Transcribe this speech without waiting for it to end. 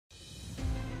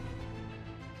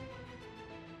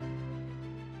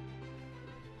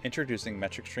Introducing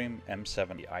MetricStream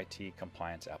M70 IT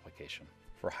compliance application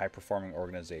for high-performing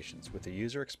organizations with a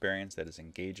user experience that is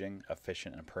engaging,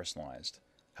 efficient, and personalized,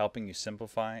 helping you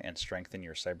simplify and strengthen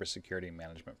your cybersecurity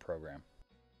management program.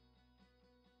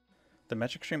 The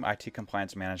MetricStream IT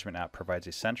Compliance Management app provides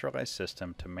a centralized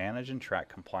system to manage and track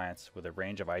compliance with a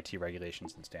range of IT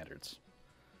regulations and standards.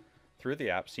 Through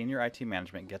the app, senior IT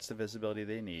management gets the visibility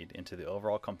they need into the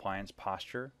overall compliance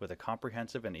posture with a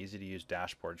comprehensive and easy-to-use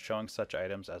dashboard showing such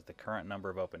items as the current number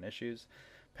of open issues,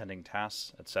 pending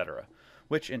tasks, etc.,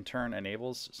 which in turn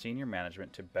enables senior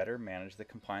management to better manage the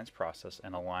compliance process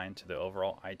and align to the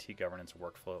overall IT governance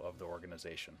workflow of the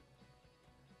organization.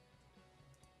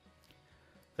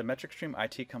 The MetricStream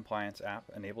IT Compliance app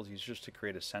enables users to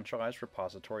create a centralized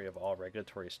repository of all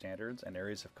regulatory standards and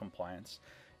areas of compliance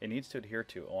it needs to adhere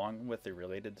to, along with the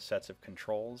related sets of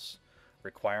controls,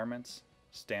 requirements,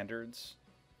 standards,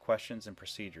 questions, and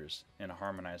procedures in a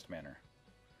harmonized manner.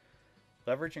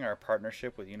 Leveraging our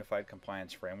partnership with Unified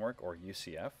Compliance Framework, or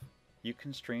UCF, you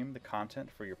can stream the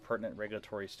content for your pertinent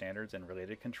regulatory standards and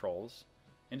related controls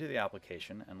into the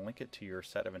application and link it to your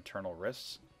set of internal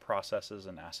risks, processes,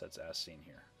 and assets as seen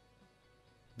here.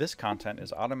 This content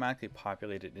is automatically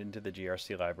populated into the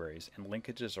GRC libraries, and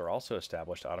linkages are also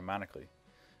established automatically.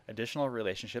 Additional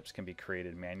relationships can be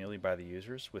created manually by the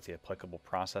users with the applicable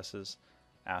processes,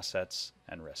 assets,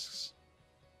 and risks.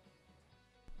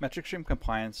 MetricStream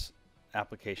Compliance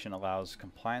application allows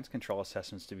compliance control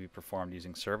assessments to be performed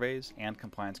using surveys and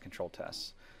compliance control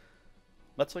tests.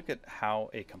 Let's look at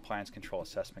how a compliance control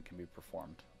assessment can be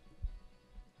performed.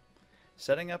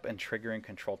 Setting up and triggering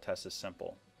control tests is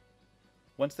simple.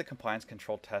 Once the compliance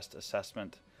control test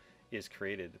assessment is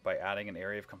created by adding an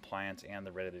area of compliance and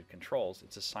the related controls,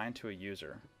 it's assigned to a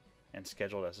user and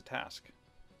scheduled as a task.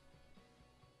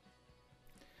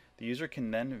 The user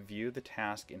can then view the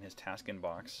task in his task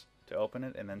inbox to open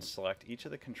it and then select each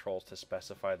of the controls to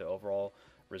specify the overall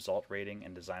result rating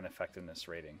and design effectiveness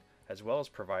rating, as well as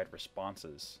provide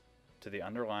responses to the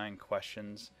underlying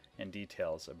questions and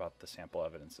details about the sample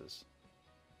evidences.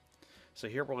 So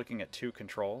here we're looking at two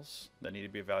controls that need to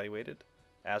be evaluated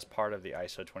as part of the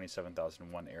ISO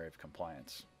 27001 area of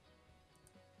compliance.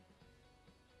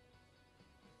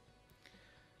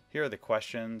 Here are the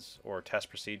questions or test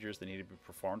procedures that need to be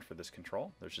performed for this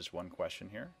control. There's just one question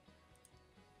here.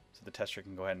 So the tester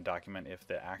can go ahead and document if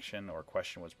the action or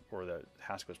question was, or the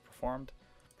task was performed,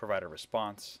 provide a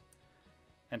response,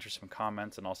 enter some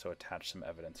comments, and also attach some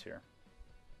evidence here.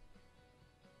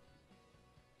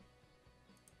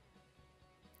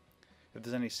 If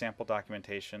there's any sample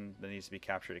documentation that needs to be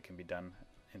captured, it can be done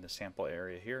in the sample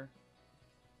area here.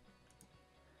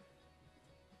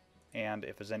 And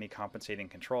if there's any compensating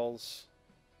controls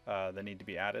that need to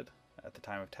be added at the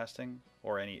time of testing,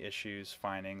 or any issues,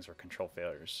 findings, or control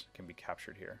failures can be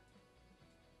captured here.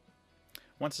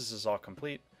 Once this is all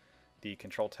complete, the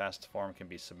control test form can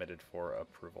be submitted for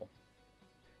approval.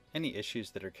 Any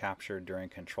issues that are captured during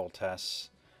control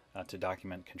tests to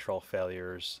document control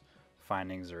failures,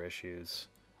 findings or issues,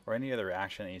 or any other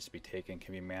action that needs to be taken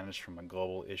can be managed from a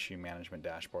global issue management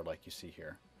dashboard like you see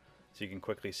here. So you can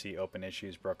quickly see open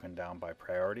issues broken down by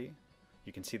priority.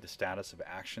 You can see the status of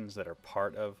actions that are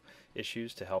part of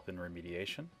issues to help in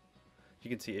remediation. You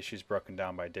can see issues broken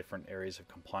down by different areas of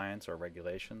compliance or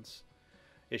regulations,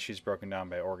 issues broken down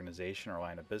by organization or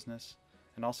line of business,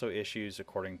 and also issues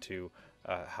according to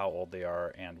how old they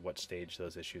are and what stage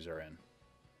those issues are in.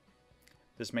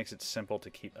 This makes it simple to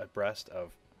keep abreast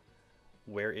of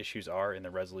where issues are in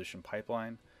the resolution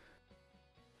pipeline.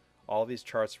 All of these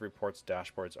charts, reports,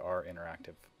 dashboards are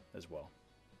interactive as well.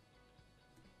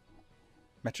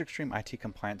 MetricStream IT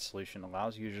Compliance solution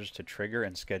allows users to trigger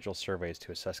and schedule surveys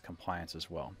to assess compliance as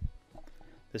well.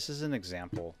 This is an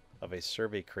example of a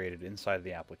survey created inside of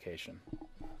the application.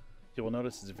 You will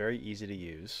notice it's very easy to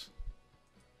use,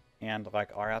 and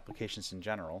like our applications in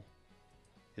general,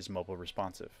 is mobile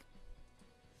responsive.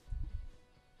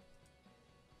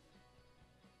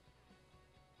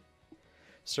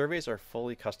 Surveys are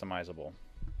fully customizable.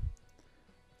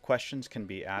 Questions can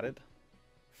be added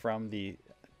from the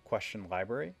question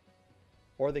library,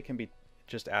 or they can be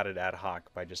just added ad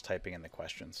hoc by just typing in the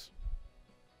questions.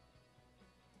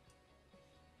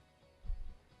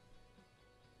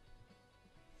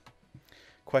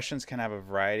 Questions can have a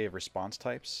variety of response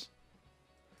types,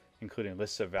 including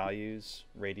lists of values,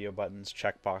 radio buttons,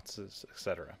 checkboxes,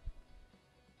 etc.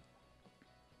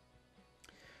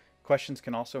 Questions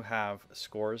can also have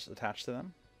scores attached to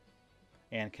them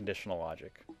and conditional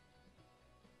logic.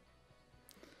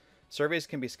 Surveys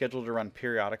can be scheduled to run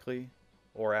periodically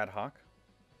or ad hoc,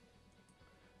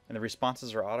 and the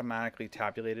responses are automatically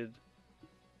tabulated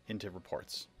into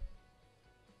reports.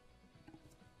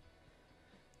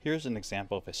 Here's an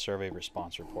example of a survey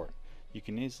response report. You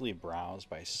can easily browse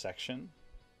by section,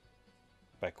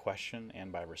 by question, and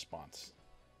by response,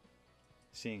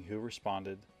 seeing who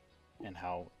responded and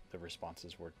how the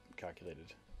responses were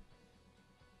calculated.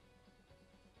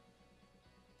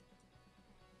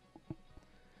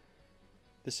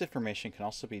 This information can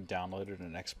also be downloaded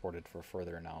and exported for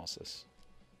further analysis.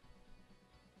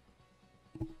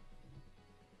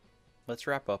 Let's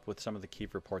wrap up with some of the key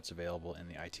reports available in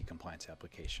the IT compliance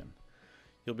application.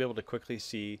 You'll be able to quickly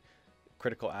see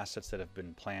critical assets that have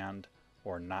been planned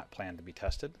or not planned to be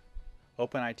tested,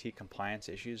 open IT compliance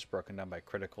issues broken down by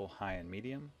critical, high, and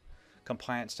medium,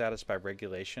 compliance status by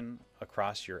regulation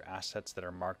across your assets that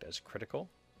are marked as critical,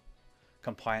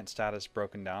 compliance status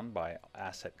broken down by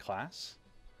asset class,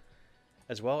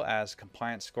 as well as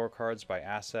compliance scorecards by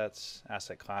assets,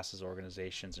 asset classes,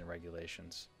 organizations, and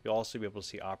regulations. You'll also be able to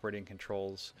see operating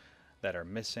controls that are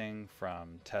missing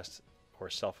from test or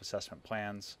self-assessment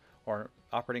plans, or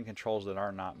operating controls that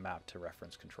are not mapped to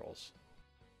reference controls.